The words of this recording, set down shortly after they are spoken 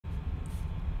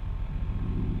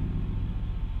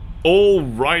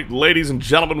Alright, ladies and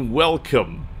gentlemen,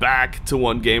 welcome back to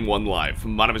 1Game1Life.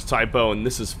 My name is Typo, and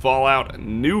this is Fallout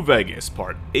New Vegas,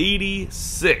 part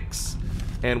 86.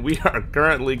 And we are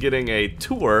currently getting a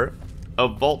tour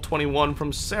of Vault 21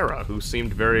 from Sarah, who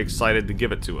seemed very excited to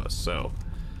give it to us. So,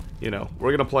 you know,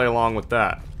 we're gonna play along with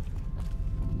that,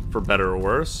 for better or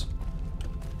worse.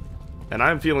 And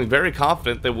I'm feeling very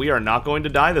confident that we are not going to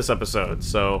die this episode,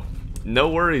 so no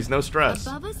worries, no stress.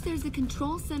 Above us, there's a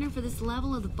control center for this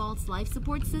level of the Vault's life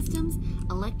support systems,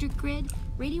 electric grid,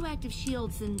 radioactive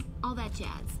shields, and all that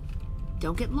jazz.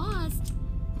 Don't get lost.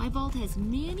 My vault has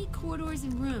many corridors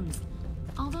and rooms,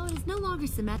 although it is no longer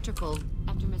symmetrical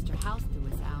after Mr. House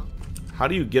threw us out. How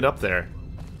do you get up there?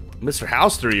 Mr.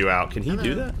 House threw you out. Can he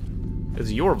do that?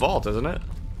 It's your vault, isn't it?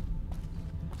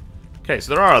 Okay,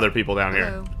 so there are other people down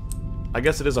here. I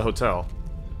guess it is a hotel.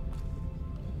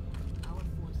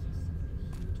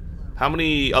 How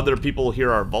many other people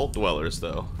here are vault dwellers,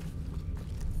 though?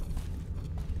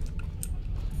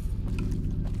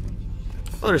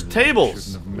 Oh, there's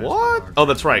tables! What? Oh,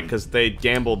 that's right, because they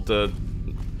gambled to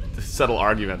settle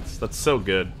arguments. That's so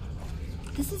good.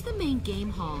 This is the main game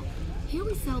hall. Here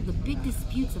we settle the big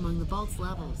disputes among the Vault's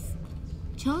levels.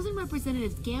 Chosen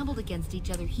representatives gambled against each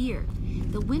other here.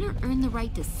 The winner earned the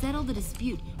right to settle the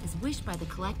dispute as wished by the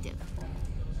collective.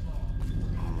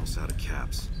 Almost out of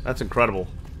caps. That's incredible.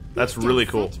 That's really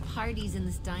cool. Such parties in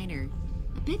this diner.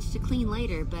 A bitch to clean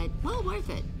later, but well worth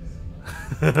it.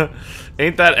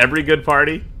 Ain't that every good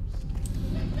party?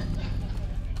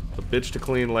 A bitch to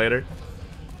clean later.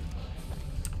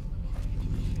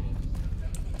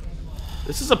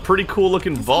 This is a pretty cool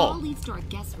looking vault. This hall leads to our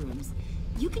guest rooms.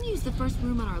 You can use the first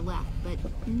room on our left, but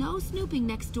no snooping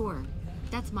next door.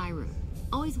 That's my room.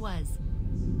 Always was.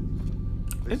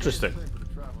 Interesting.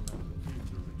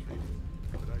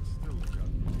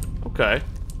 Okay.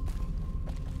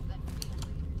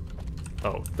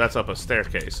 Oh, that's up a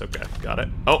staircase. Okay, got it.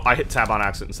 Oh, I hit tab on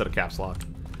accident instead of caps lock.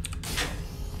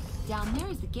 Down there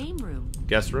is the game room.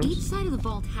 Guest rooms? Each side of the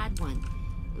vault had one,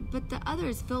 but the other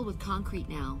is filled with concrete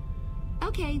now.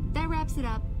 Okay, that wraps it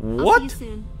up. What? I'll see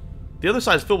you soon. The other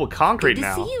side's filled with concrete Good to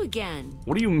now. see you again.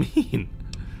 What do you mean?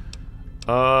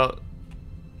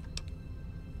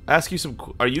 Ask you some.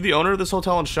 Are you the owner of this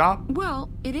hotel and shop? Well,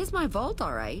 it is my vault,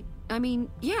 all right. I mean,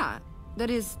 yeah. That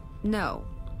is, no.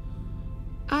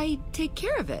 I take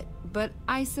care of it, but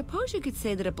I suppose you could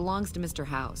say that it belongs to Mr.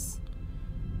 House.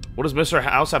 What does Mr.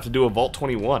 House have to do with Vault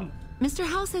 21? Mr.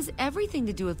 House has everything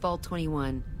to do with Vault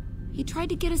 21. He tried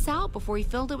to get us out before he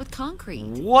filled it with concrete.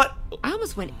 What? I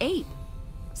almost went ape.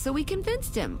 So we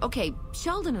convinced him. Okay,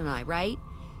 Sheldon and I, right?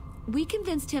 We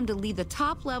convinced him to leave the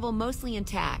top level mostly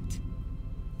intact.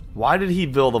 Why did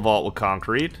he fill the vault with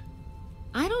concrete?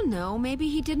 I don't know. Maybe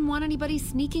he didn't want anybody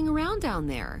sneaking around down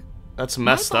there. That's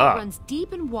messed My vault up. runs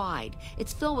deep and wide.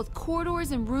 It's filled with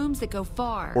corridors and rooms that go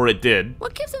far. Or it did.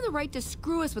 What gives him the right to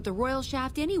screw us with the royal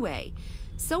shaft anyway?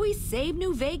 So he saved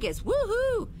New Vegas.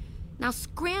 Woohoo! Now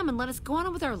scram and let us go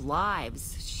on with our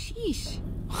lives. Sheesh.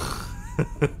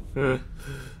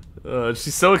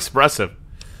 She's so expressive.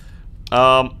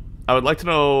 I would like to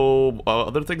know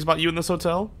other things about you in this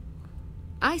hotel.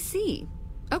 I see.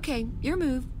 Okay, your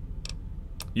move.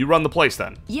 You run the place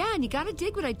then. Yeah, and you gotta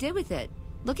dig what I did with it.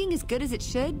 Looking as good as it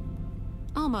should?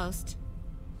 Almost.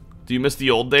 Do you miss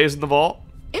the old days in the vault?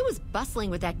 It was bustling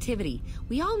with activity.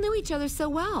 We all knew each other so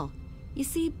well. You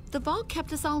see, the vault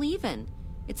kept us all even.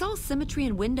 It's all symmetry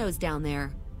and windows down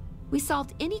there. We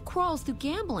solved any quarrels through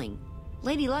gambling.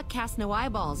 Lady Luck cast no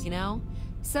eyeballs, you know?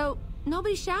 So,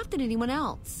 nobody shafted anyone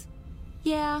else.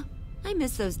 Yeah, I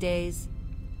miss those days.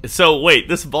 So, wait,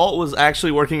 this vault was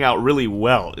actually working out really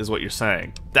well, is what you're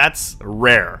saying. That's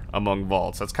rare among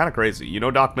vaults. That's kind of crazy. You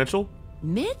know Doc Mitchell?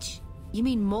 Mitch? You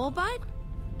mean Molebutt?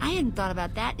 I hadn't thought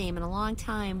about that name in a long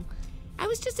time. I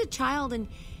was just a child and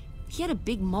he had a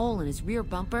big mole in his rear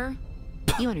bumper.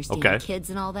 You understand, Okay. Kids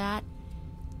and all that.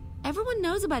 Everyone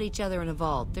knows about each other in a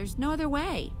vault. There's no other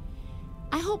way.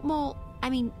 I hope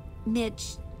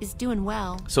Mitch is doing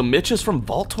well. So Mitch is from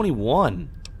Vault 21.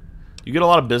 You get a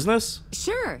lot of business?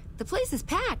 Sure, the place is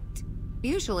packed.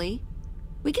 Usually.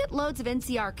 We get loads of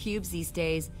NCR cubes these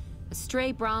days. A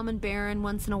stray Brahmin Baron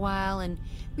once in a while, and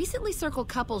recently circled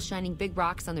couples shining big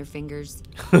rocks on their fingers.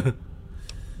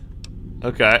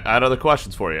 Okay, I had other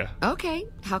questions for you. Okay,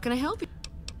 how can I help you?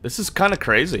 This is kind of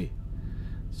crazy.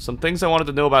 Some things I wanted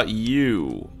to know about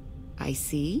you. I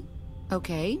see.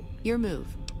 Okay, your move.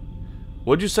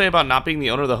 What'd you say about not being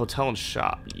the owner of the hotel and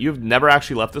shop? You've never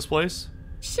actually left this place?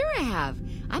 Sure I have.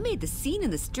 I made the scene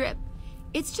in the strip.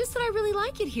 It's just that I really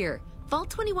like it here. Vault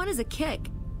 21 is a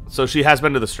kick. So she has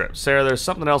been to the strip. Sarah, there's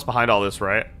something else behind all this,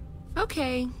 right?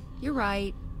 Okay, you're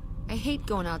right. I hate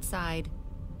going outside.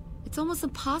 It's almost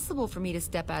impossible for me to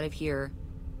step out of here.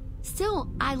 Still,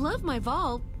 I love my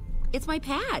vault. It's my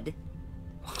pad.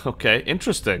 Okay,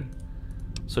 interesting.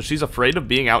 So she's afraid of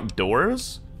being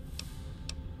outdoors?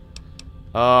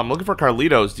 I'm looking for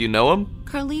Carlitos. Do you know him?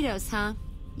 Carlitos, huh?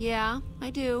 Yeah, I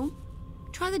do.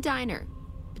 Try the diner.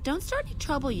 But don't start any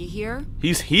trouble, you hear?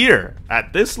 He's here,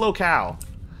 at this locale.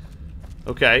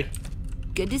 Okay.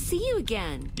 Good to see you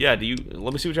again. Yeah,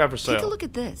 let me see what you have for sale. Take a look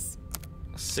at this.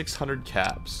 600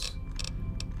 caps.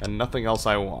 And nothing else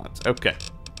I want. Okay.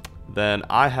 Then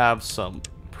I have some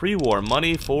pre-war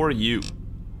money for you.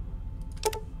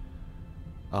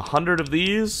 100 of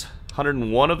these,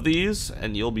 101 of these,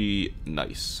 and you'll be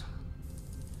nice.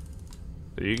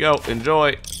 There you go.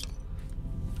 Enjoy.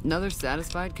 Another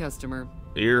satisfied customer.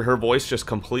 Her voice just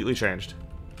completely changed.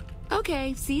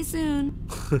 Okay, see you soon.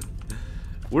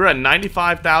 We're at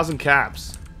 95,000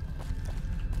 caps.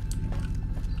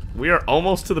 We are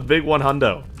almost to the big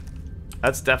 100.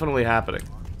 That's definitely happening.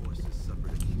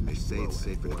 They say it's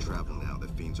safer to travel now that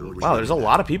fiends are Wow, there's a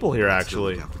lot of people here,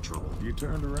 actually. You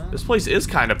turned around? This place is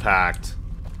kind of packed.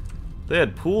 They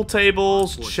had pool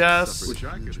tables, chess,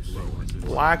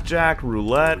 blackjack,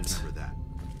 roulette.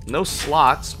 No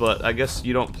slots, but I guess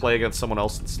you don't play against someone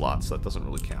else in slots, so that doesn't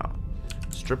really count.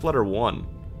 Strip letter 1.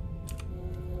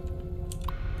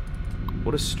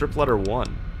 What is strip letter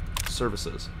 1?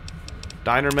 Services.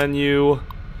 Diner menu.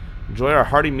 Enjoy our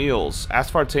hearty meals.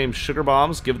 Aspartame sugar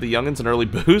bombs give the youngins an early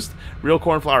boost. Real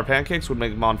cornflour pancakes would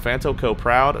make Monfanto Co.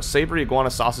 proud. Savory iguana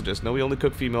sausages. No, we only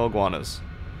cook female iguanas.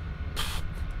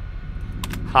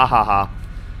 Ha ha ha.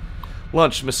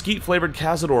 Lunch. Mesquite flavored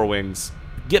Cazador wings.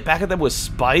 Get back at them with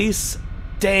spice?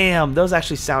 Damn, those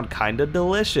actually sound kinda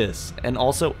delicious. And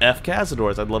also F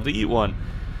Cazadors. I'd love to eat one.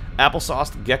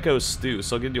 Applesauce gecko stew.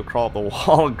 So good you'll crawl up the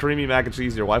wall. And creamy mac and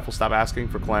cheese. Your wife will stop asking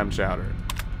for clam chowder.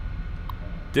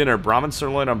 Dinner, Brahmin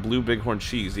sirloin on blue bighorn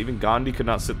cheese. Even Gandhi could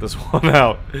not sit this one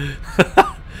out.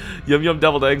 Yum yum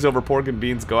deviled eggs over pork and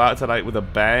beans go out tonight with a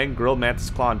bang. Grilled mantis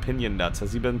claw and pinion nuts.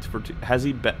 Has he been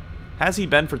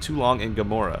for too long in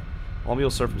Gamora? All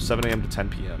meals served from 7 a.m. to 10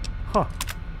 p.m. Huh.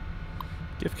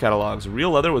 Gift catalogs.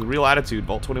 Real leather with real attitude.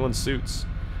 Vault 21 suits.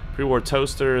 Pre-war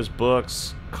toasters,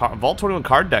 books. Vault 21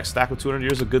 card deck stacked with 200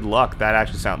 years of good luck. That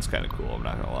actually sounds kind of cool, I'm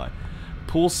not gonna lie.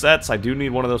 Pool sets, I do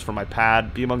need one of those for my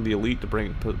pad. Be among the elite to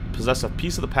possess a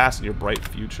piece of the past in your bright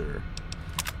future.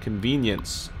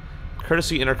 Convenience.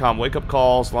 Courtesy intercom wake-up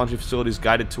calls, laundry facilities,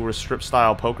 guided tours,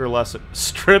 strip-style poker lessons.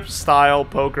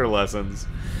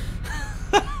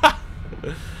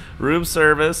 Room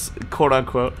service,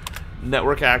 quote-unquote.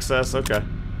 Network access, okay.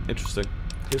 Interesting.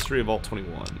 History of Vault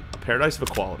 21. A paradise of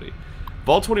equality.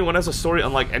 Vault 21 has a story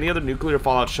unlike any other nuclear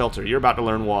fallout shelter. You're about to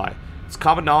learn why. It's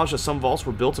common knowledge that some vaults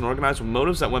were built and organized with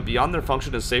motives that went beyond their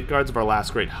function as safeguards of our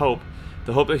last great hope,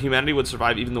 the hope that humanity would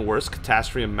survive even the worst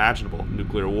catastrophe imaginable,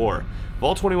 nuclear war.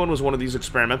 Vault 21 was one of these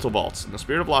experimental vaults. In the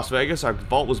spirit of Las Vegas, our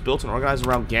vault was built and organized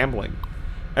around gambling.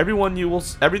 Everything you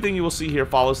will see here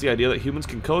follows the idea that humans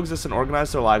can coexist and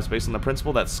organize their lives based on the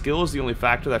principle that skill is the only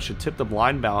factor that should tip the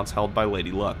blind balance held by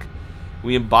Lady Luck.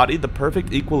 We embodied the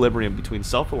perfect equilibrium between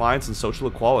self-reliance and social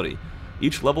equality.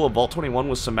 Each level of Vault 21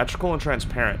 was symmetrical and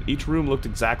transparent. Each room looked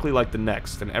exactly like the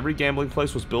next, and every gambling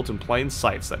place was built in plain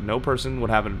sight so that no person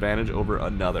would have an advantage over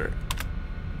another.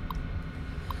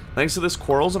 Thanks to this,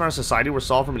 quarrels in our society were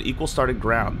solved from an equal starting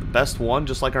ground. The best won,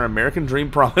 just like our American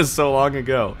dream promised so long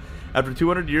ago. After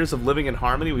 200 years of living in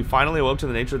harmony, we finally awoke to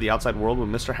the nature of the outside world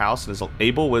when Mr. House and his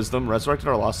able wisdom resurrected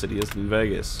our lost city as New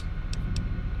Vegas.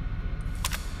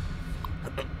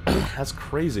 That's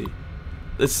crazy.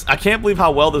 I can't believe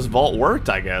how well this vault worked,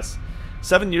 I guess.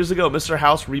 7 years ago, Mr.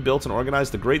 House rebuilt and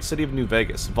organized the great city of New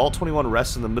Vegas. Vault 21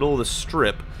 rests in the middle of the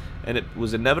strip, and it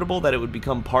was inevitable that it would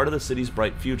become part of the city's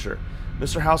bright future.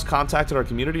 Mr. House contacted our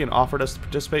community and offered us to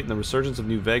participate in the resurgence of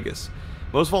New Vegas.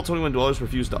 Most Vault 21 dwellers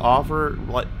refused to offer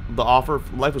the offer.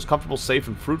 Life was comfortable, safe,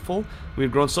 and fruitful. We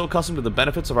had grown so accustomed to the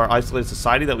benefits of our isolated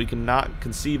society that we could not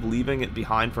conceive leaving it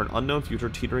behind for an unknown future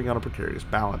teetering on a precarious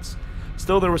balance.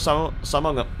 Still, there were some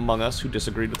among us who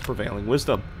disagreed with the prevailing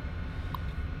wisdom.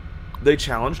 They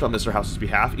challenged, on Mr. House's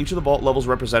behalf, each of the Vault level's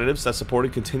representatives that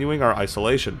supported continuing our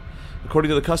isolation. According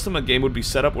to the custom, a game would be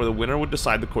set up where the winner would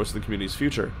decide the course of the community's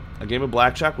future. A game of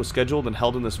blackjack was scheduled and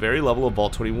held in this very level of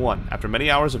Vault 21. After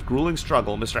many hours of grueling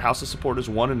struggle, Mr. House's supporters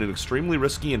won in an extremely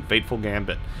risky and fateful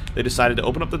gambit. They decided to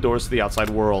open up the doors to the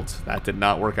outside world. That did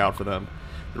not work out for them.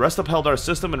 The rest upheld our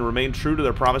system and remained true to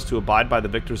their promise to abide by the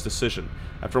victor's decision.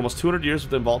 After almost 200 years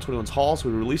within Vault 21's halls,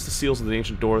 we released the seals of the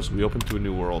ancient doors and we opened to a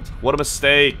new world. What a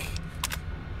mistake!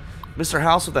 Mr.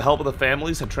 House, with the help of the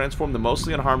families, had transformed the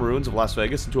mostly unharmed ruins of Las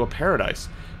Vegas into a paradise.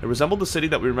 It resembled the city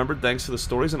that we remembered thanks to the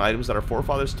stories and items that our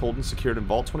forefathers told and secured in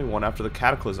Vault 21 after the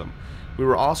cataclysm. We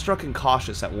were awestruck and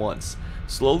cautious at once.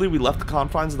 Slowly, we left the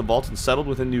confines of the vault and settled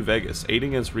within New Vegas,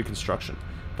 aiding in its reconstruction.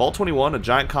 Vault 21, a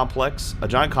giant complex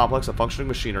of functioning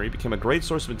machinery, became a great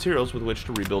source of materials with which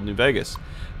to rebuild New Vegas.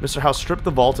 Mr. House stripped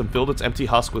the vault and filled its empty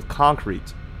husk with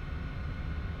concrete.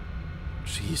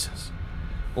 Jesus.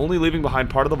 Only leaving behind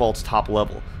part of the vault's top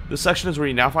level. This section is where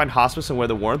you now find hospice and where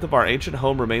the warmth of our ancient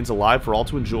home remains alive for all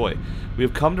to enjoy. We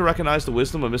have come to recognize the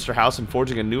wisdom of Mr. House in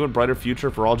forging a new and brighter future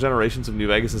for all generations of New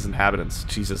Vegas' inhabitants.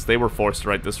 Jesus, they were forced to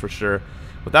write this for sure.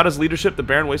 Without his leadership, the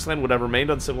barren wasteland would have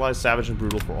remained uncivilized, savage, and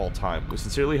brutal for all time. We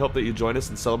sincerely hope that you join us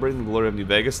in celebrating the glory of New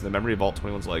Vegas and the memory of Vault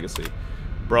 21's legacy.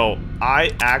 Bro,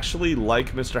 I actually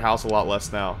like Mr. House a lot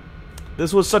less now.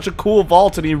 This was such a cool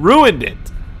vault and he ruined it!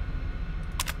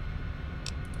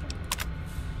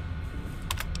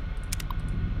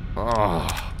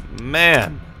 Oh,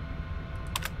 man.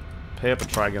 Pay up and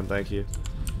try again, thank you.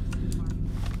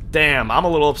 Damn, I'm a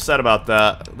little upset about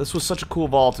that. This was such a cool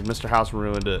vault and Mr. House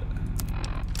ruined it.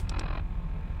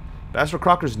 Bastard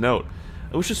Crocker's note.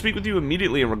 I wish to speak with you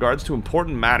immediately in regards to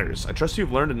important matters. I trust you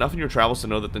have learned enough in your travels to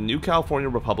know that the new California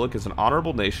Republic is an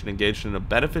honorable nation engaged in a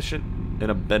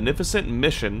beneficent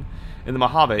mission in the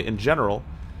Mojave in general,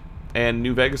 and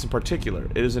New Vegas in particular.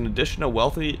 It is in addition a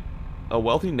wealthy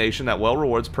nation that well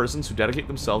rewards persons who dedicate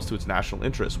themselves to its national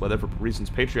interests, whether for reasons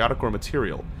patriotic or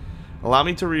material. Allow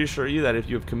me to reassure you that if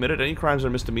you have committed any crimes or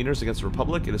misdemeanors against the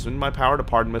Republic, it is in my power to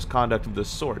pardon misconduct of this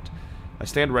sort. I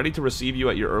stand ready to receive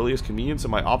you at your earliest convenience in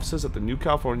my offices at the New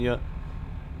California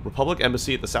Republic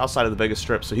Embassy at the south side of the Vegas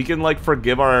Strip. So he can, like,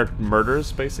 forgive our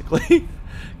murders, basically.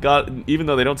 God, even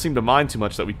though they don't seem to mind too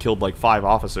much that we killed, like, 5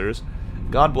 officers.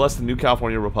 God bless the New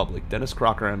California Republic. Dennis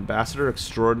Crocker, Ambassador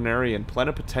Extraordinary and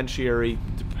Plenipotentiary,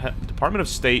 Department of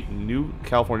State, New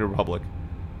California Republic.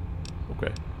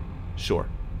 Okay. Sure.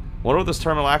 Wonder what this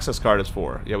terminal access card is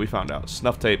for. Yeah, we found out.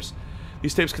 Snuff tapes.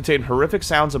 These tapes contain horrific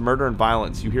sounds of murder and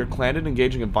violence. You hear Clandon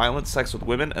engaging in violent sex with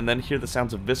women, and then hear the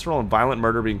sounds of visceral and violent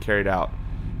murder being carried out.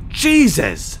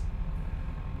 Jesus!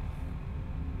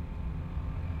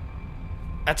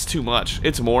 That's too much.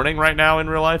 It's morning right now in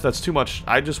real life. That's too much.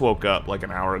 I just woke up like an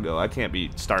hour ago. I can't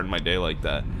be starting my day like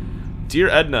that. Dear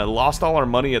Edna, lost all our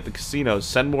money at the casinos.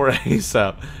 Send more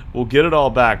ASAP. We'll get it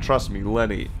all back. Trust me,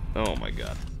 Lenny. Oh my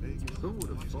god.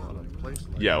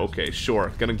 Yeah, okay,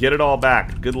 sure. Gonna get it all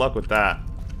back. Good luck with that.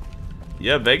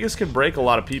 Yeah, Vegas can break a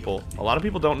lot of people. A lot of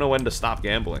people don't know when to stop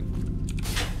gambling.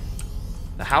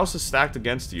 The house is stacked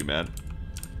against you, man.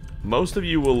 Most of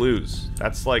you will lose.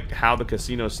 That's like how the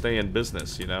casinos stay in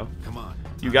business, you know? Come on.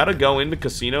 You gotta go into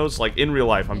casinos, like in real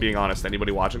life, I'm being honest,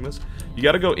 anybody watching this. You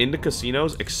gotta go into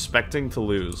casinos expecting to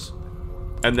lose.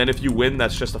 And then if you win,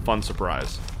 that's just a fun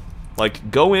surprise.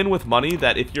 Like, go in with money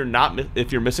that if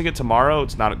you're missing it tomorrow,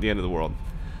 it's not at the end of the world.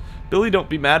 Billy, don't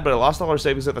be mad, but I lost all our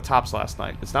savings at the tops last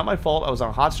night. It's not my fault. I was on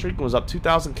a hot streak and was up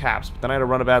 2,000 caps, but then I had a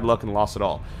run of bad luck and lost it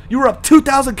all. You were up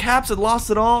 2,000 caps and lost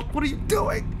it all? What are you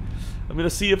doing? I'm gonna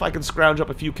see if I can scrounge up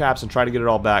a few caps and try to get it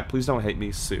all back. Please don't hate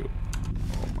me, Sue.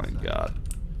 Oh my god.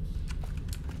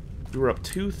 You were up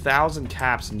 2,000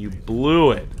 caps and you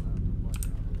blew it.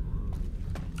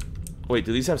 Wait,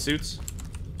 do these have suits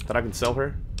that I can sell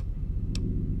her?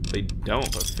 They don't,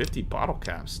 but 50 bottle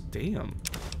caps. Damn.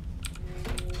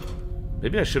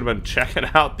 Maybe I should have been checking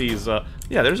out these,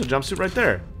 yeah, there's a jumpsuit right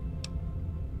there.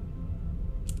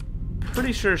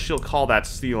 Pretty sure she'll call that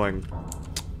stealing.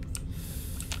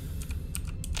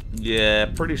 Yeah,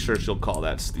 pretty sure she'll call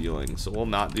that stealing, so we'll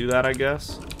not do that, I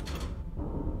guess.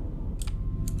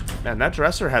 Man, that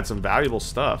dresser had some valuable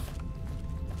stuff.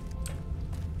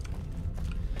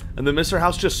 And then Mr.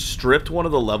 House just stripped one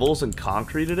of the levels and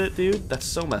concreted it, dude? That's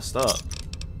so messed up.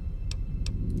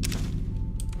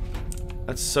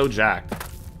 That's so jacked.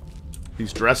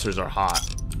 These dressers are hot.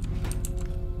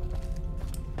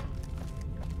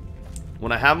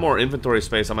 When I have more inventory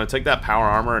space, I'm going to take that power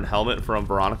armor and helmet from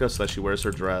Veronica so that she wears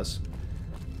her dress.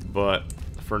 But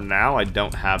for now, I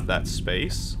don't have that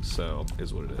space, so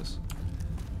is what it is.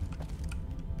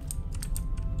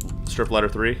 Strip letter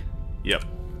 3? Yep.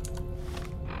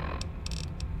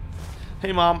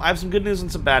 Hey Mom, I have some good news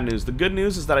and some bad news. The good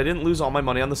news is that I didn't lose all my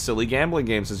money on the silly gambling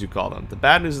games, as you call them. The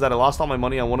bad news is that I lost all my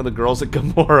money on one of the girls at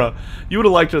Gamora. You would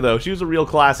have liked her, though. She was a real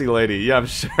classy lady. Yeah, I'm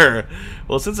sure.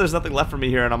 Well, since there's nothing left for me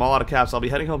here and I'm all out of caps, I'll be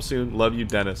heading home soon. Love you,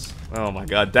 Dennis. Oh my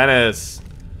god, Dennis.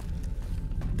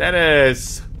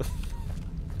 Dennis.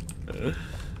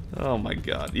 Oh my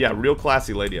god. Yeah, real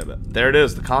classy lady, I bet. There it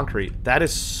is, the concrete. That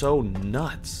is so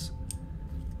nuts.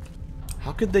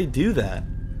 How could they do that?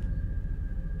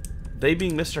 They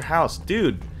being Mr. House.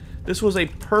 Dude, this was a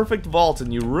perfect vault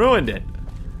and you ruined it.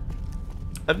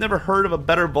 I've never heard of a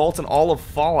better vault in all of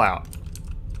Fallout.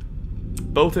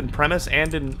 Both in premise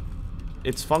and in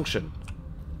its function.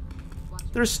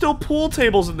 There's still pool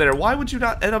tables in there. Why would you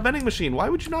not... And a vending machine. Why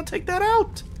would you not take that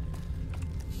out?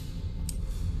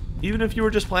 Even if you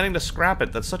were just planning to scrap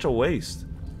it, that's such a waste.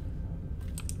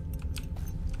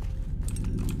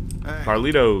 Hey.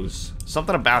 Carlitos.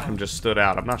 Something about him just stood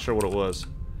out. I'm not sure what it was.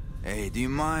 Hey, do you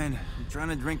mind? I'm trying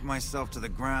to drink myself to the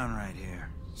ground right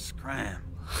here. Scram.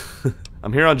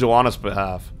 I'm here on Joanna's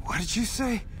behalf. What did you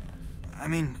say? I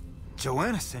mean,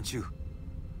 Joanna sent you.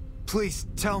 Please,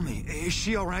 tell me, is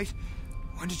she alright?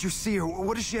 When did you see her?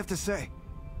 What does she have to say?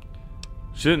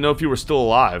 She didn't know if you were still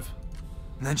alive.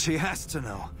 Then she has to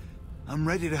know. I'm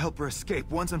ready to help her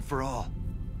escape once and for all.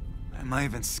 I'm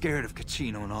even scared of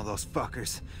Caccino and all those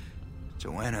fuckers.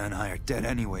 Joanna and I are dead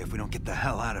anyway if we don't get the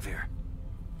hell out of here.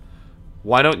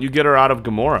 Why don't you get her out of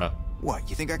Gamora? What,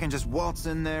 you think I can just waltz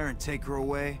in there and take her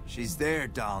away? She's their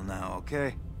doll now,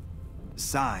 okay?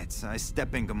 Besides, I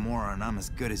step in Gamora and I'm as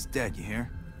good as dead, you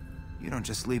hear? You don't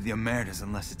just leave the Emeritus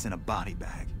unless it's in a body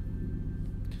bag.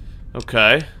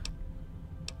 Okay.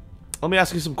 Let me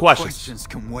ask you some questions. Questions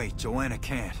can wait, Joanna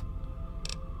can't.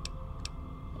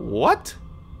 What?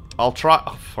 I'll try...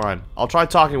 Oh, fine. I'll try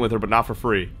talking with her, but not for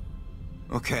free.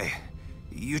 Okay.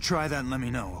 You try that and let me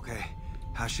know, okay?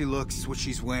 How she looks, what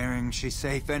she's wearing, she's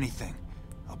safe, anything.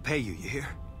 I'll pay you, you hear?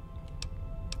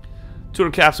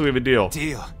 200 caps and we have a deal.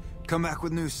 Deal. Come back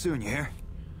with news soon, you hear?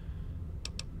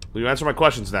 Will you answer my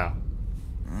questions now?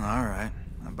 Alright.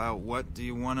 About what do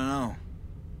you want to know?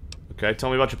 Okay, tell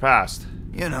me about your past.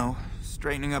 You know,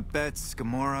 straightening up bets,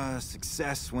 Gamora,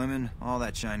 success, women, all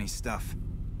that shiny stuff.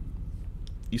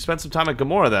 You spent some time at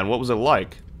Gamora then. What was it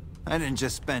like? I didn't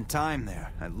just spend time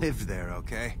there. I lived there,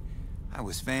 okay? I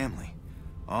was family.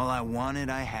 All I wanted,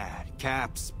 I had.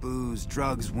 Caps, booze,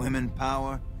 drugs, women,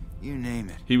 power. You name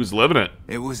it. He was living it.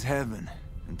 It was heaven.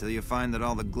 Until you find that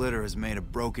all the glitter is made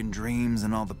of broken dreams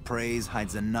and all the praise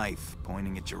hides a knife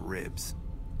pointing at your ribs.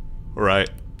 Right.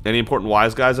 Any important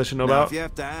wise guys I should know Now, about? if you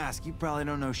have to ask, you probably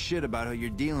don't know shit about who you're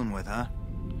dealing with, huh?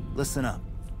 Listen up.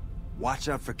 Watch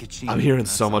out for Caccino. I'm hearing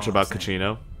That's so much all about I'm saying.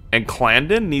 Caccino. And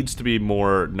Clandon needs to be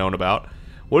more known about.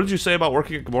 What did you say about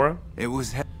working at Gamora? It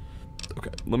was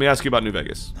Okay, let me ask you about New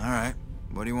Vegas. Alright.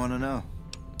 What do you want to know?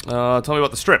 Tell me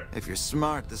about the strip. If you're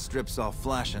smart, the strip's all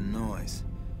flash and noise.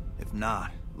 If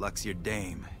not, luck's your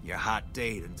dame, your hot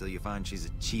date until you find she's a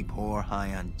cheap whore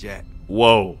high on jet.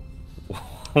 Whoa.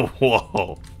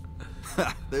 Whoa.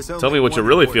 Tell me what you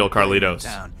really feel, Carlitos.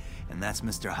 Town, and that's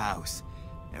Mr. House.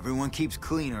 Everyone keeps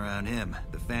clean around him.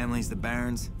 The families, the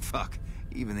barons, fuck,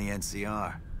 even the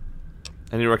NCR.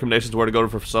 Any recommendations where to go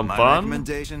for some My fun?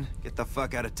 recommendation? Get the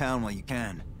fuck out of town while you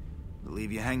can. They'll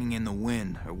leave you hanging in the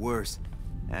wind, or worse,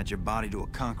 add your body to a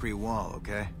concrete wall,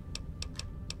 okay?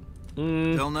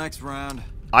 Till next round.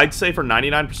 I'd say for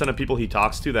 99% of people he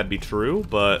talks to, that'd be true,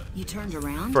 but You turned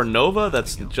around? for Nova,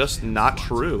 that's just not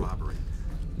true.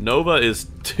 Nova is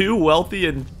too wealthy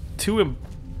and too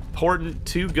important,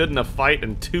 too good in a fight,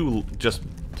 and too just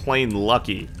plain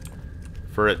lucky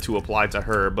for it to apply to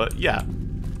her. But yeah,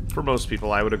 for most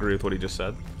people, I would agree with what he just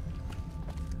said.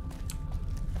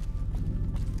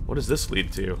 What does this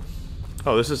lead to?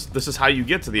 Oh, this is how you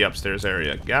get to the upstairs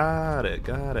area. Got it,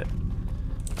 got it.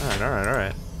 Alright, alright,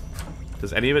 alright.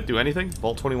 Does any of it do anything?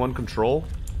 Vault 21 control?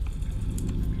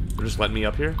 They're just letting me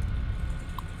up here?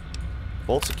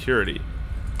 Vault security.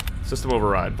 System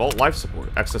override. Vault life support.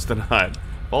 Access denied.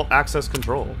 Vault access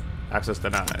control. Access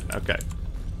denied. Okay.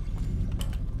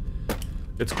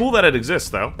 It's cool that it exists,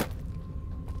 though.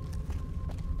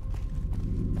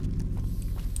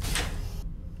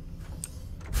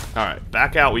 Alright,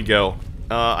 back out we go.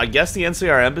 I guess the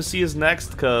NCR embassy is next,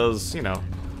 because, you know,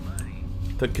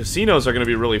 the casinos are going to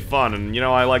be really fun, and, you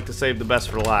know, I like to save the best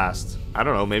for last. I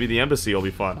don't know, maybe the embassy will be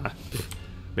fun.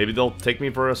 Maybe they'll take me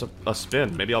for a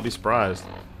spin. Maybe I'll be surprised.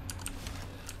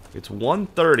 It's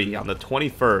 1:30 on the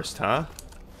 21st, huh?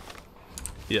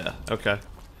 Yeah, okay.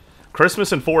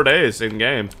 Christmas in 4 days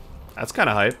in-game. That's kind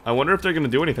of hype. I wonder if they're going to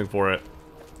do anything for it.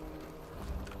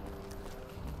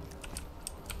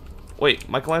 Wait,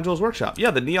 Michelangelo's workshop. Yeah,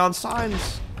 the neon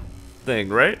signs thing,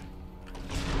 right?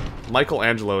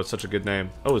 Michelangelo is such a good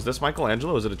name. Oh, is this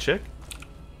Michelangelo? Is it a chick?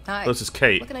 Hi. Oh, this is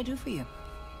Kate. What can I do for you?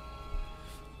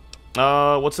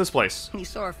 What's this place? You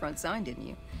saw our front sign, didn't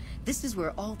you? This is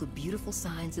where all the beautiful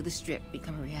signs of the strip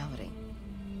become a reality.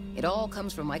 It all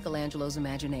comes from Michelangelo's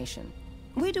imagination.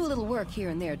 We do a little work here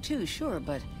and there too, sure,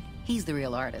 but he's the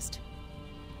real artist.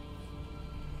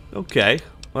 Okay.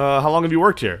 How long have you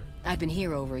worked here? I've been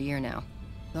here over a year now.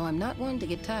 though I'm not one to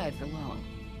get tired for long.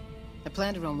 I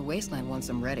plan to roam the wasteland once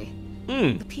I'm ready.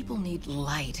 The people need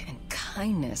light and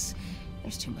kindness.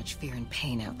 There's too much fear and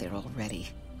pain out there already.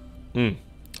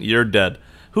 You're dead.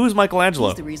 Who's Michelangelo?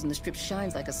 He's the reason the strip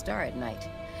shines like a star at night.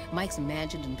 Mike's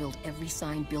imagined and built every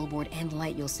sign, billboard, and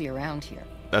light you'll see around here.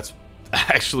 That's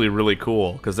actually really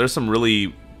cool, because there's some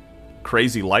really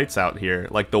crazy lights out here.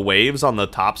 Like the waves on the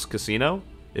Tops Casino.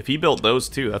 If he built those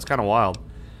too, that's kind of wild.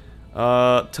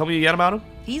 Tell me again about him?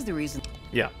 He's the reason.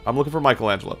 Yeah, I'm looking for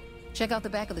Michelangelo. Check out the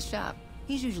back of the shop.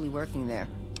 He's usually working there.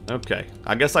 Okay,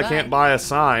 I guess I can't buy a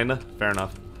sign. Fair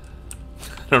enough.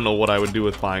 I don't know what I would do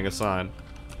with buying a sign.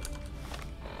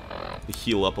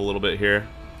 Heal up a little bit here.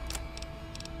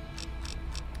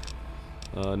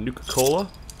 Nuka-Cola.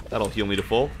 That'll heal me to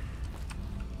full.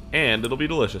 And it'll be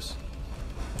delicious.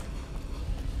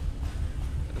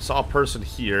 I saw a person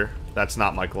here. That's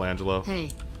not Michelangelo.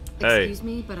 Hey, Hey. excuse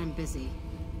me, but I'm busy.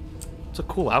 It's a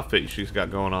cool outfit she's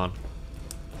got going on.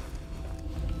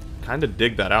 Kinda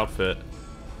dig that outfit.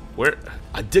 Where?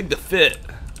 I dig the fit.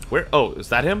 Where? Oh, is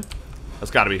that him?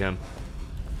 That's gotta be him.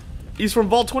 He's from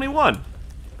Vault 21.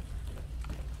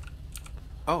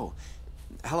 Oh,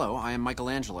 hello, I am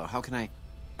Michelangelo. How can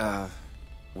I...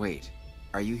 wait.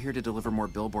 Are you here to deliver more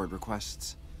billboard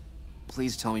requests?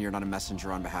 Please tell me you're not a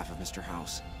messenger on behalf of Mr.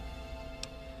 House.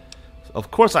 Of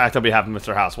course I act on behalf of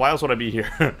Mr. House. Why else would I be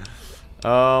here?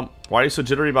 Why are you so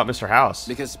jittery about Mr. House?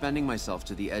 Because spending myself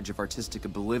to the edge of artistic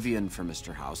oblivion for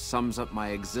Mr. House sums up my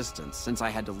existence since I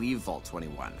had to leave Vault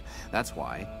 21. That's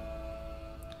why.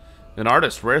 An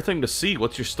artist, rare thing to see.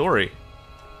 What's your story?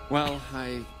 Well,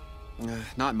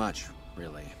 not much,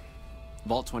 really.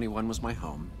 Vault 21 was my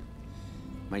home.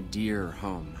 My dear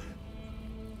home.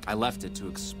 I left it to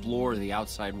explore the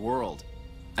outside world.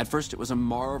 At first it was a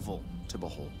marvel to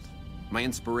behold. My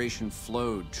inspiration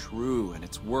flowed true, and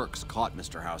its works caught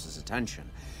Mr. House's attention.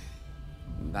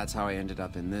 That's how I ended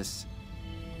up in this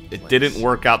It place. didn't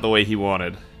work out the way he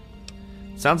wanted.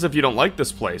 Sounds as if you don't like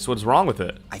this place. What's wrong with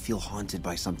it? I feel haunted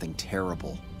by something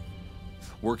terrible.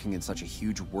 Working in such a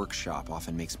huge workshop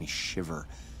often makes me shiver.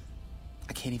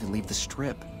 I can't even leave the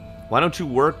strip. Why don't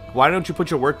you put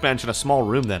your workbench in a small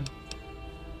room then?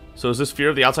 So is this fear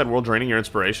of the outside world draining your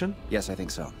inspiration? Yes, I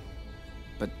think so.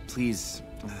 But please,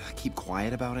 keep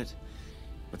quiet about it.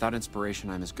 Without inspiration,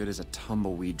 I'm as good as a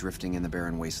tumbleweed drifting in the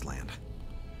barren wasteland.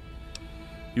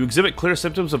 You exhibit clear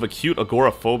symptoms of acute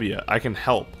agoraphobia. I can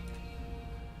help.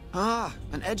 Ah,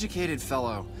 an educated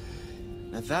fellow.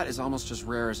 Now that is almost as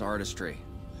rare as artistry.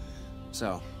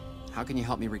 So, how can you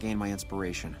help me regain my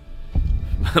inspiration?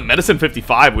 Medicine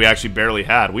 55 we actually barely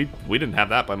had. We didn't have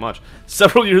that by much.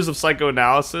 Several years of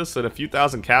psychoanalysis and a few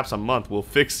thousand caps a month will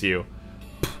fix you.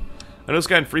 I know this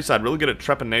guy in Freeside, really good at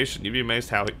trepanation. You'd be amazed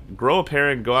how he grow a pair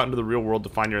and go out into the real world to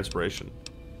find your inspiration.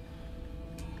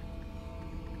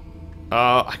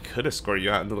 I could escort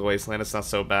you out into the wasteland. It's not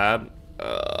so bad.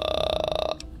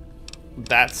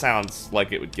 That sounds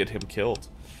like it would get him killed.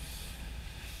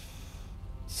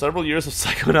 Several years of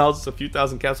psychoanalysis, a few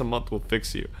thousand caps a month will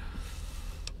fix you.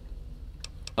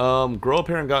 Grow a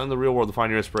pair and go out in the real world to find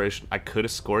your inspiration. I could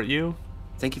escort you.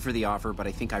 Thank you for the offer, but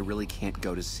I think I really can't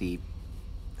go to see...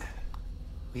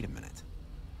 Wait a minute.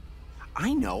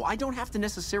 I know, I don't have to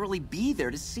necessarily be there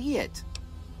to see it.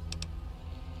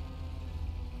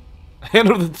 Hand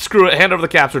over the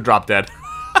caps or drop dead.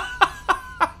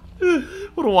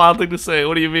 What a wild thing to say.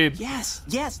 What do you mean? Yes,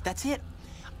 that's it.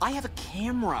 I have a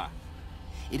camera.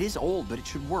 It is old, but it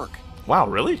should work. Wow,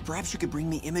 really? Perhaps you could bring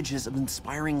me images of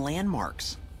inspiring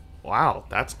landmarks. Wow,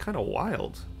 that's kind of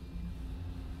wild.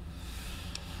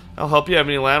 I'll help you. Have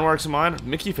any landmarks in mind?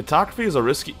 Mickey, photography is a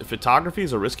risky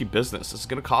business. It's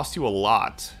going to cost you a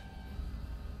lot.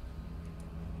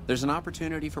 There's an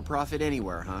opportunity for profit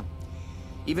anywhere, huh?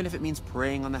 Even if it means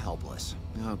preying on the helpless.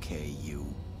 Okay,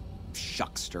 you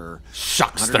shuckster.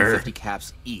 150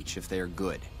 caps each if they are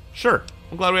good. Sure.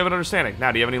 I'm glad we have an understanding.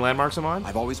 Now, do you have any landmarks in mind?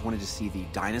 I've always wanted to see the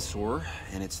dinosaur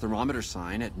and its thermometer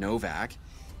sign at Novak.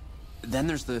 Then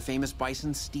there's the famous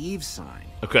Bison Steve sign.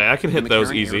 Okay, I can hit those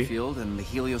McCarran easy. Airfield and the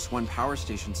Helios 1 power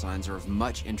station signs are of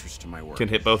much interest to my work. Can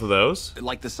hit both of those.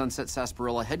 Like the Sunset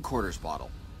Sarsaparilla headquarters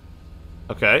bottle.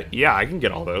 Okay, yeah, I can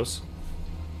get all those.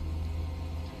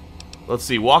 Let's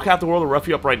see. Walk out the world will rough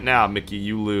you up right now, Mickey.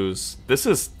 You lose.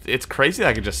 It's crazy that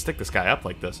I can just stick this guy up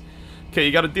like this. Okay,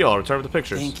 you got a deal. I'll return with the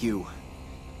pictures. Thank you.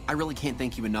 I really can't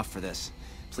thank you enough for this.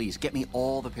 Please, get me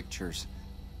all the pictures.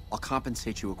 I'll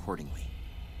compensate you accordingly.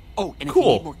 Oh, and if you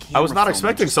need more camera I was not film,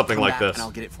 expecting just something come like back this. And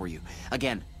I'll get it for you.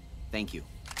 Again, thank you.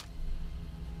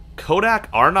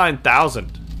 Kodak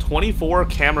R9000. 24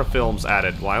 camera films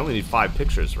added. Well, I only need 5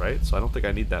 pictures, right? So I don't think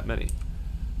I need that many.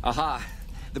 Aha.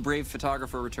 The brave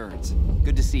photographer returns.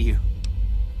 Good to see you.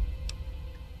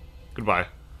 Goodbye.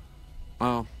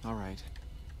 Oh, all right.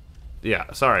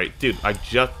 Yeah, sorry. Dude, I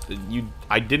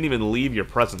didn't even leave your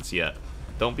presence yet.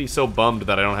 Don't be so bummed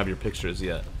that I don't have your pictures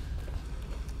yet.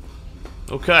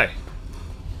 Okay.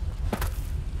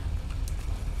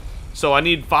 So I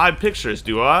need 5 pictures,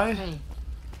 do I? Hey.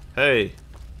 Hey.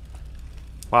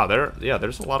 Wow,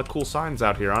 there's a lot of cool signs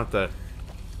out here, aren't there?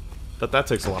 But that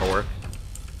takes a lot of work.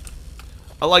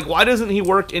 Like, why doesn't he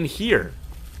work in here?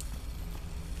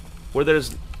 Where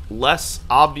there's less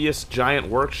obvious giant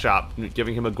workshop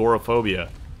giving him agoraphobia.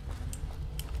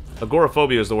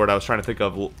 Agoraphobia is the word I was trying to think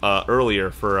of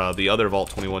earlier for the other Vault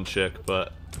 21 chick,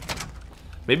 but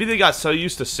maybe they got so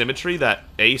used to symmetry that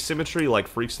asymmetry, like,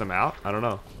 freaks them out? I don't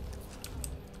know.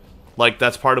 Like,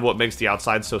 that's part of what makes the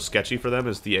outside so sketchy for them,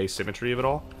 is the asymmetry of it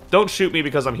all. Don't shoot me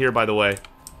because I'm here, by the way.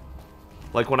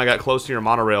 Like when I got close to your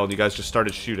monorail and you guys just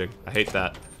started shooting. I hate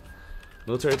that.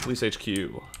 Military Police HQ.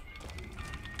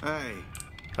 Hey.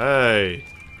 Hey.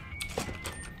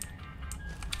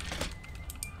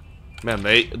 Man,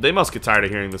 they must get tired of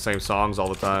hearing the same songs all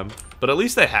the time. But at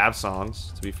least they have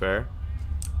songs, to be fair.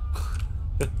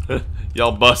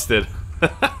 Y'all busted.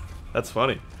 That's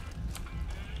funny.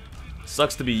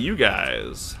 Sucks to be you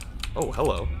guys. Oh,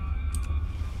 hello.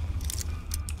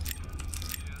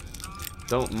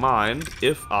 Don't mind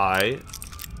if I...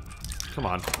 Come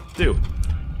on, do.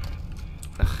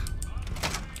 Ugh.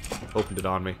 Opened it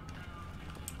on me.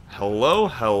 Hello,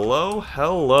 hello,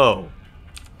 hello.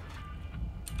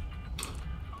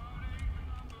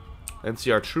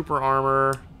 NCR Trooper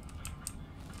armor.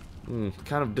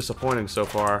 Kind of disappointing so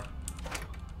far.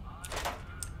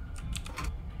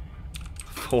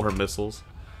 4 missiles.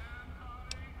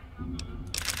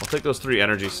 I'll take those 3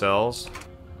 energy cells.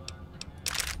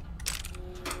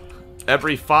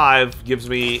 Every 5 gives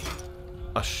me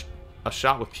a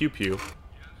shot with pew pew.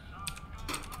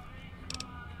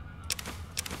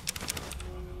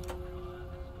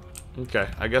 Okay,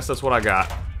 I guess that's what I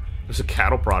got. There's a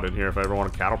cattle prod in here if I ever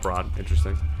want a cattle prod.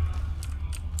 Interesting.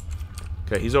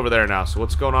 Okay, he's over there now. So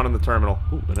what's going on in the terminal?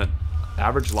 Ooh, an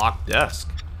average locked desk.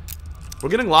 We're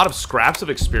getting a lot of scraps of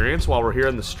experience while we're here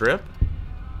in the strip.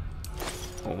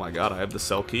 Oh my god, I have the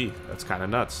cell key. That's kind of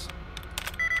nuts.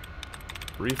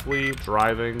 Briefly,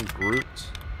 driving, Groot.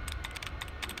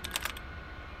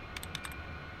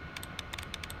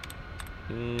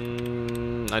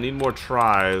 I need more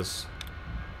tries.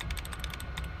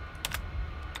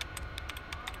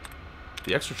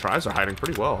 The extra tries are hiding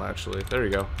pretty well, actually. There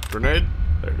you go. Grenade.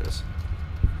 There it is.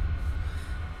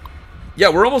 Yeah,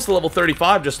 we're almost to level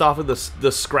 35 just off of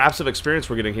the scraps of experience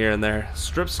we're getting here and there.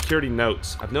 Strip security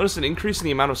notes. I've noticed an increase in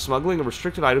the amount of smuggling of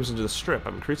restricted items into the strip.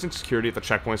 I'm increasing security at the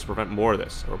checkpoints to prevent more of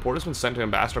this. A report has been sent to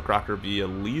Ambassador Crocker via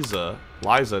Liza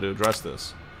to address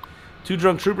this. 2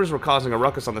 drunk troopers were causing a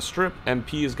ruckus on the strip.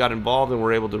 MPs got involved and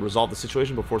were able to resolve the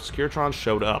situation before Securitrons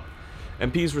showed up.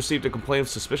 MPs received a complaint of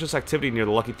suspicious activity near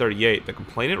the Lucky 38. The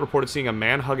complainant reported seeing a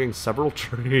man hugging several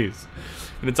trees.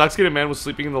 An intoxicated man was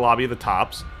sleeping in the lobby of the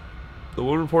Tops. The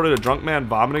woman reported a drunk man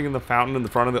vomiting in the fountain in the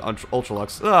front of the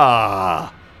Ultralux.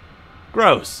 Ah,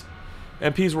 gross.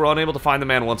 MPs were unable to find the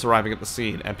man once arriving at the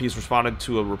scene. MPs responded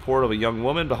to a report of a young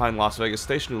woman behind Las Vegas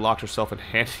Station who locked herself in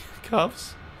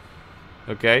handcuffs.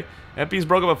 Okay. MPs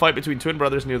broke up a fight between twin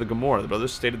brothers near the Gamora. The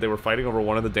brothers stated they were fighting over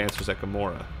one of the dancers at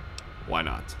Gamora. Why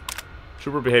not?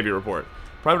 Trooper behavior report.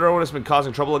 Private Irwin has been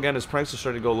causing trouble again. His pranks are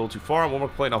starting to go a little too far. One more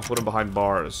complaint, I'll put him behind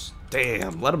bars.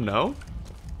 Damn, let him know.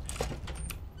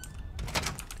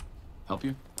 Help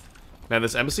you? Man,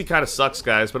 this embassy kind of sucks,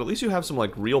 guys, but at least you have some,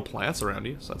 like, real plants around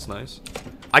you, so that's nice.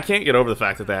 I can't get over the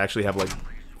fact that they actually have, like,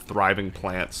 thriving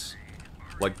plants.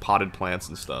 Like, potted plants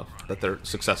and stuff that they're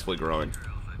successfully growing.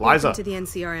 Liza. Welcome to the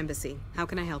NCR embassy. How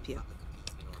can I help you?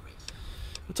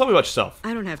 Tell me about yourself.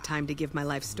 I don't have time to give my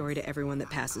life story to everyone that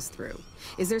passes through.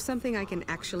 Is there something I can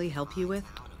actually help you with?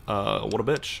 What a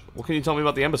bitch. What can you tell me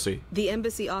about the embassy? The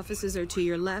embassy offices are to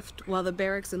your left, while the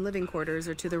barracks and living quarters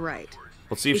are to the right.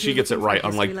 Let's see if she you're gets it looking for a right, history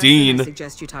unlike lesson, Dean. I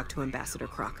suggest you talk to Ambassador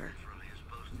Crocker.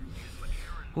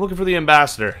 I'm looking for the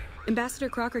ambassador. Ambassador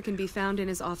Crocker can be found in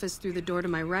his office through the door to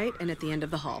my right and at the end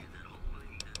of the hall.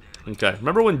 Okay.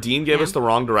 Remember when Dean gave us the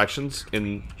wrong directions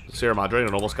in Sierra Madre and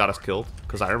it almost got us killed?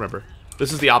 Because I remember.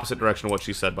 This is the opposite direction of what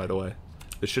she said, by the way.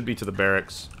 This should be to the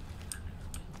barracks.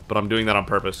 But I'm doing that on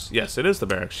purpose. Yes, it is the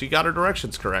barracks. She got her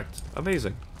directions correct.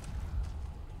 Amazing.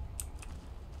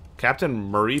 Captain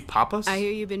Marie Pappas? I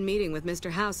hear you've been meeting with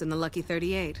Mr. House in the Lucky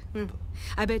 38.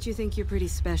 I bet you think you're pretty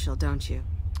special, don't you?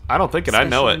 I don't think it. I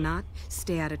know Special it. or not,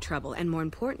 stay out of trouble, and more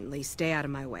importantly, stay out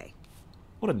of my way.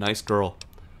 What a nice girl.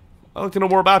 I'd like to know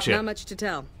more about you. Not much to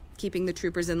tell. Keeping the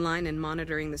troopers in line and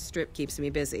monitoring the strip keeps me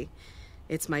busy.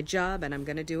 It's my job, and I'm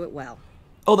gonna do it well.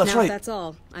 Oh, that's now, right. If that's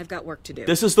all. I've got work to do.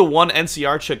 This is the one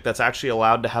NCR chick that's actually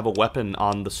allowed to have a weapon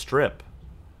on the strip.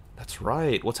 That's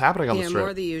right. What's happening on the strip? Yeah,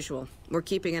 more the usual. We're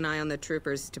keeping an eye on the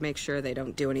troopers to make sure they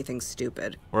don't do anything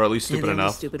stupid. Or at least stupid the enough.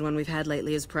 only stupid one we've had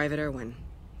lately is Private Irwin.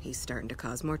 He's starting to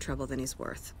cause more trouble than he's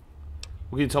worth.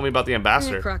 What can you tell me about the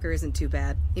ambassador? Crocker isn't too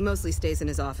bad. He mostly stays in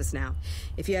his office now.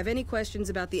 If you have any questions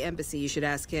about the embassy, you should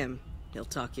ask him. He'll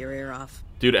talk your ear off.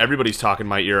 Dude, everybody's talking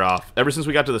my ear off. Ever since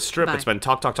we got to the strip, It's been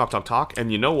talk, talk, talk, talk, talk.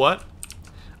 And you know what?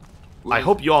 I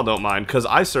hope you all don't mind, because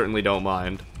I certainly don't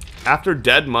mind. After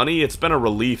Dead Money, it's been a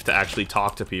relief to actually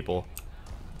talk to people.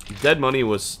 Dead Money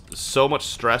was so much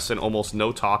stress and almost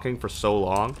no talking for so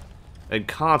long. And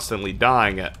constantly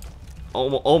dying at...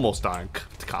 Almost dying.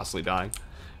 Constantly dying.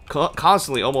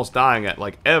 Constantly almost dying at,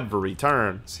 like, every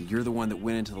turn. So you're the one that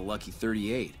went into the Lucky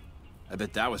 38. I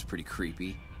bet that was pretty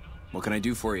creepy. What can I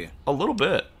do for you? A little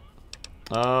bit.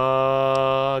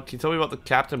 Can you tell me about the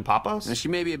Captain Papas? Now, she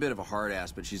may be a bit of a hard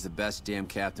ass, but she's the best damn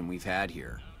captain we've had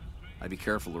here. I'd be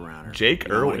careful around her. Jake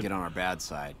Irwin. Irwin. Get on our bad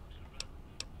side.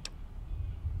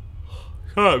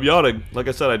 I'm yawning. Like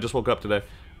I said, I just woke up today.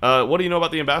 What do you know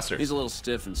about the ambassador? He's a little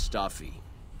stiff and stuffy.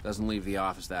 Doesn't leave the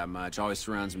office that much. Always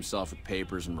surrounds himself with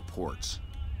papers and reports.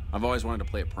 I've always wanted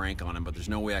to play a prank on him, but there's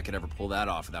no way I could ever pull that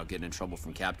off without getting in trouble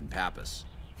from Captain Pappas.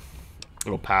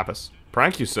 Little Pappas.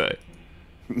 Prank, you say?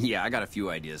 Yeah, I got a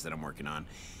few ideas that I'm working on.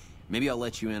 Maybe I'll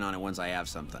let you in on it once I have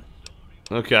something.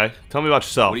 Okay. Tell me about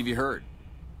yourself. What have you heard?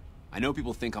 I know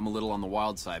people think I'm a little on the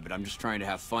wild side, but I'm just trying to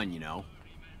have fun, you know?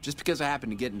 Just because I happen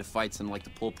to get into fights and like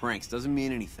to pull pranks doesn't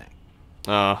mean anything.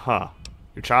 Uh-huh.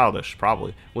 You're childish,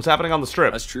 probably. What's happening on the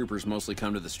strip? Us troopers mostly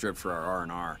come to the strip for our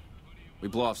R&R. We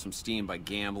blow off some steam by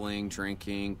gambling,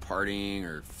 drinking, partying,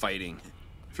 or fighting.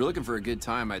 If you're looking for a good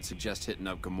time, I'd suggest hitting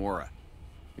up Gamora.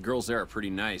 The girls there are pretty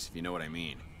nice, if you know what I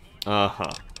mean.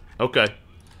 Uh-huh. Okay.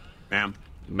 Ma'am.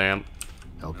 Ma'am.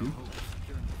 Help you?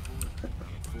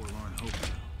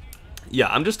 Yeah,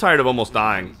 I'm just tired of almost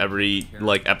dying every,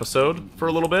 like, episode for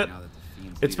a little bit.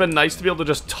 It's been nice to be able to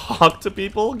just talk to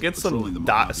people, get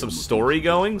some story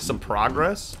going, some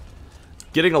progress.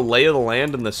 Getting a lay of the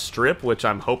land in the strip, which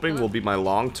I'm hoping will be my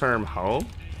long-term home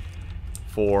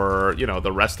for, you know,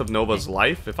 the rest of Nova's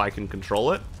life, if I can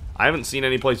control it. I haven't seen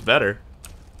any place better.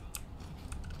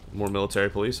 More military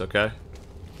police, okay.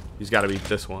 He's got to be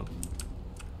this one.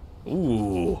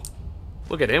 Ooh.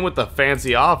 Look at him with the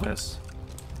fancy office.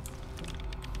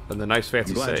 And the nice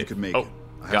fancy safe. I'm glad you could make it.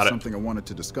 I got have it. something I wanted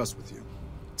to discuss with you.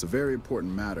 It's a very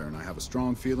important matter, and I have a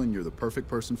strong feeling you're the perfect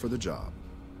person for the job.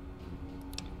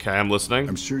 Okay, I'm listening.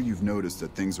 I'm sure you've noticed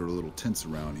that things are a little tense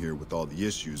around here with all the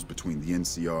issues between the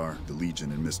NCR, the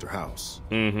Legion, and Mr. House.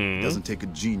 It doesn't take a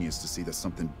genius to see that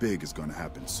something big is going to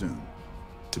happen soon.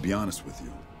 To be honest with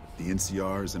you, the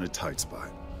NCR is in a tight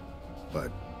spot.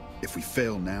 But if we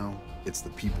fail now, it's the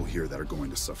people here that are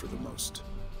going to suffer the most.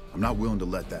 I'm not willing to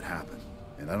let that happen,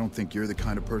 and I don't think you're the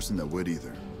kind of person that would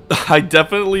either. I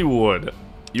definitely would.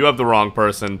 You have the wrong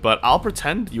person, but I'll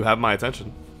pretend you have my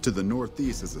attention. To the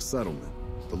northeast is a settlement.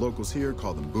 The locals here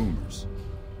call them boomers.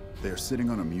 They are sitting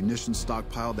on a munition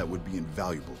stockpile that would be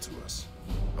invaluable to us.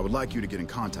 I would like you to get in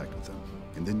contact with them,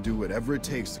 and then do whatever it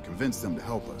takes to convince them to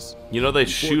help us. You know they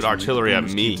shoot artillery at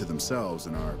me. Keep to themselves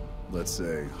and are, let's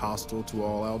say, hostile to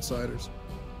all outsiders.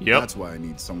 Yep. That's why I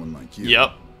need someone like you.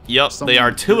 Yep. Someone They with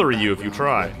artillery your you if you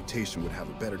background and try. reputation would have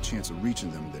a better chance of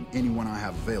reaching them than anyone I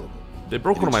have available. They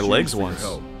broke In one of my exchange legs for your once.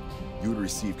 help, you would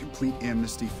receive complete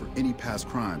amnesty for any past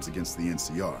crimes against the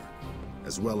NCR,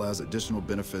 as well as additional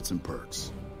benefits and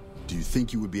perks. Do you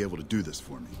think you would be able to do this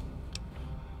for me?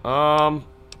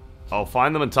 I'll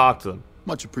find them and talk to them.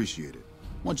 Much appreciated.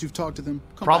 Once you've talked to them,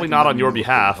 come Probably back and not let on me your know if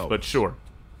behalf, it'll help. but sure.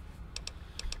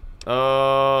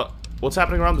 What's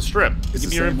happening around the strip? It's Give the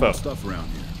me your same info. old stuff around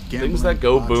here. Things that Gambling,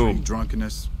 go debauchery, boom.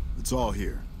 drunkenness, it's all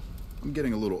here. I'm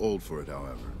getting a little old for it,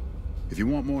 however. If you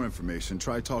want more information,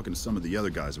 try talking to some of the other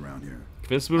guys around here.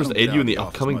 Convince the I movers don't to aid get you out in the of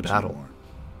office upcoming much battle. anymore.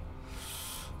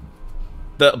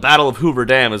 The Battle of Hoover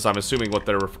Dam is, I'm assuming, what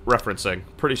they're referencing.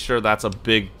 Pretty sure that's a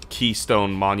big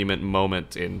keystone monument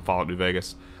moment in Fallout New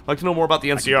Vegas. I'd like to know more about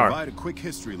the I can NCR. provide a quick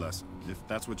history lesson, if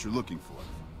that's what you're looking for.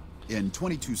 In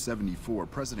 2274,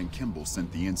 President Kimball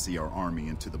sent the NCR Army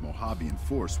into the Mojabian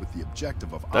Force with the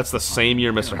objective of... That's the same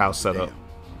year Mr. House set up.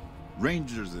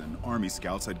 Rangers and Army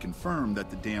scouts had confirmed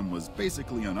that the dam was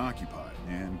basically unoccupied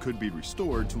and could be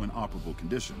restored to an operable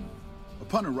condition.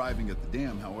 Upon arriving at the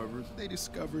dam, however, they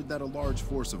discovered that a large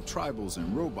force of tribals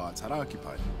and robots had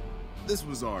occupied it. This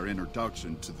was our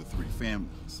introduction to the three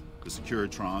families, the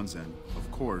Securitrons and, of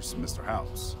course, Mr.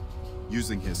 House.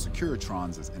 Using his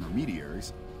Securitrons as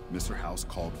intermediaries, Mr. House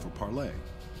called for parley.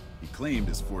 He claimed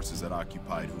his forces had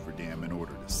occupied Hoover Dam in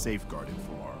order to safeguard it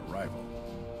for our arrival,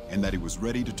 and that he was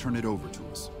ready to turn it over to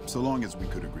us, so long as we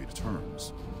could agree to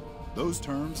terms. Those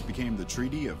terms became the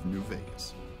Treaty of New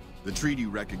Vegas. The treaty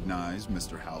recognized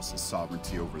Mr. House's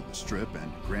sovereignty over the Strip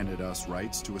and granted us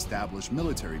rights to establish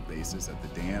military bases at the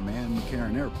dam and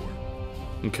McCarran Airport.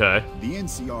 Okay. The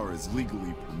NCR is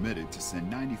legally permitted to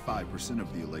send 95%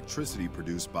 of the electricity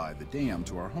produced by the dam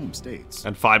to our home states.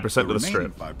 And 5% to the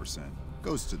Strip. 5%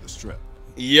 goes to the Strip.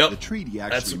 Yep. The treaty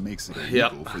actually makes it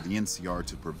illegal for the NCR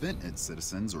to prevent its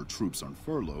citizens or troops on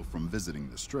furlough from visiting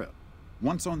the Strip.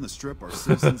 Once on the Strip, our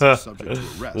citizens are subject to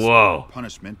arrest or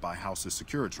punishment by House's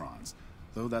Securitrons,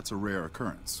 though that's a rare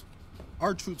occurrence.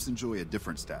 Our troops enjoy a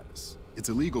different status. It's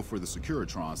illegal for the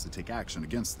Securitrons to take action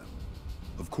against them.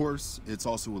 Of course, it's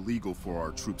also illegal for our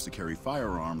troops to carry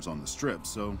firearms on the Strip,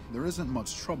 so there isn't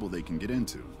much trouble they can get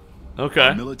into. Okay.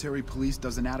 Our military police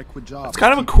does an adequate job. It's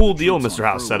kind of a cool deal Mr.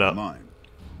 House set up.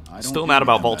 Still mad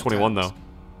about Vault 21 though.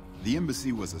 The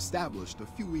embassy was established a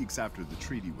few weeks after the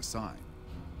treaty was signed.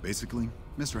 Basically,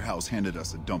 Mr. House handed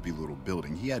us a dumpy little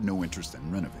building he had no interest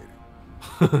in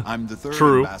renovating. I'm the third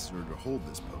ambassador to hold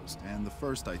this post, and the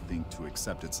first, I think, to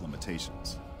accept its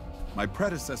limitations. My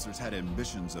predecessors had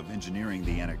ambitions of engineering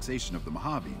the annexation of the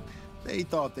Mojave. They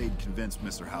thought they'd convince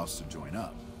Mr. House to join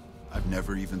up. I've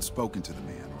never even spoken to the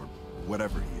man, or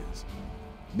whatever he is.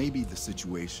 Maybe the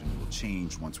situation will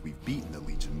change once we've beaten the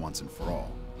Legion once and for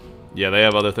all. Yeah, they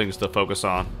have other things to focus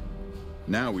on.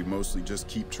 Now we mostly just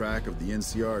keep track of the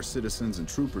NCR citizens and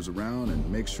troopers around and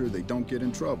make sure they don't get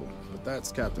in trouble, but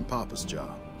that's Captain Papa's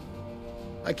job.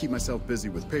 I keep myself busy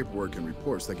with paperwork and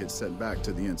reports that get sent back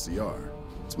to the NCR.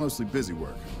 It's mostly busy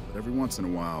work, but every once in a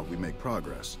while we make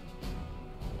progress.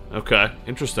 Okay,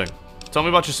 interesting. Tell me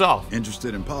about yourself.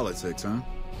 Interested in politics, huh?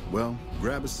 Well,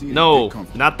 grab a seat. No, and get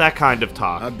comfortable. not that kind of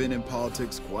talk. I've been in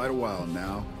politics quite a while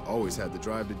now. Always had the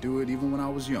drive to do it even when I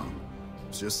was young.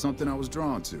 It's just something I was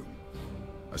drawn to.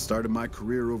 I started my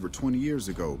career over 20 years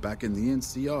ago, back in the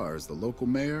NCR as the local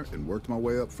mayor, and worked my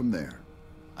way up from there.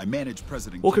 I managed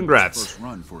President Kennedy's first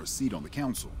run for a seat on the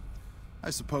council. I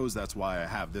suppose that's why I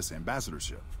have this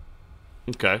ambassadorship.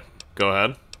 Okay, go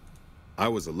ahead. I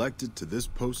was elected to this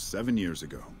post 7 years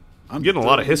ago. I'm getting a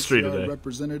lot of history NCR today.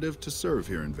 Representative to serve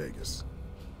here in Vegas.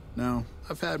 Now,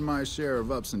 I've had my share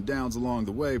of ups and downs along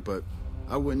the way, but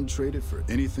I wouldn't trade it for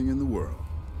anything in the world.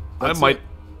 That's I might.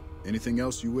 Anything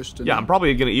else you wish to know? Yeah, I'm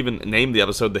probably going to even name the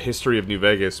episode The History of New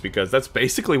Vegas, because that's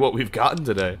basically what we've gotten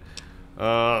today.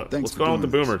 What's going on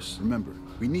with the boomers? Remember,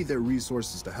 we need their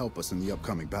resources to help us in the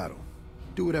upcoming battle.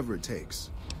 Do whatever it takes.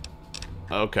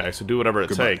 Okay, so do whatever it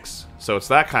takes. So it's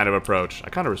that kind of approach. I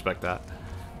kind of respect that.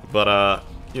 But,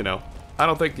 you know, I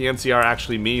don't think the NCR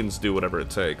actually means do whatever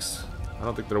it takes. I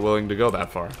don't think they're willing to go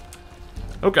that far.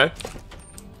 Okay.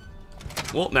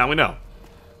 Well, now we know.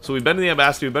 So we've been to the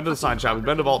Embassy, we've been to the Sign Shop, we've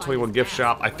been to Vault 21 Gift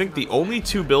Shop. I think the only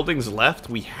two buildings left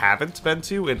we haven't been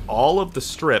to in all of the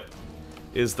Strip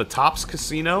is the Tops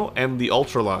Casino and the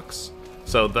Ultralux.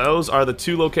 So those are the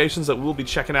two locations that we'll be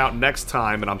checking out next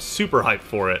time, and I'm super hyped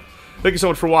for it. Thank you so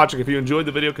much for watching. If you enjoyed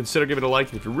the video, consider giving it a like.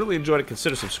 And if you really enjoyed it,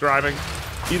 consider subscribing.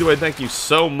 Either way, thank you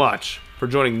so much for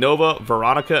joining Nova,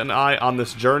 Veronica, and I on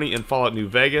this journey in Fallout New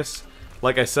Vegas.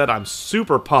 Like I said, I'm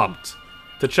super pumped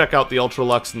to check out the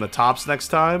Ultralux and the Tops next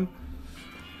time.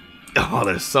 Oh,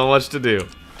 there's so much to do.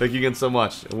 Thank you again so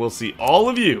much, and we'll see all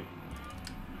of you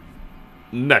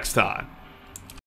next time.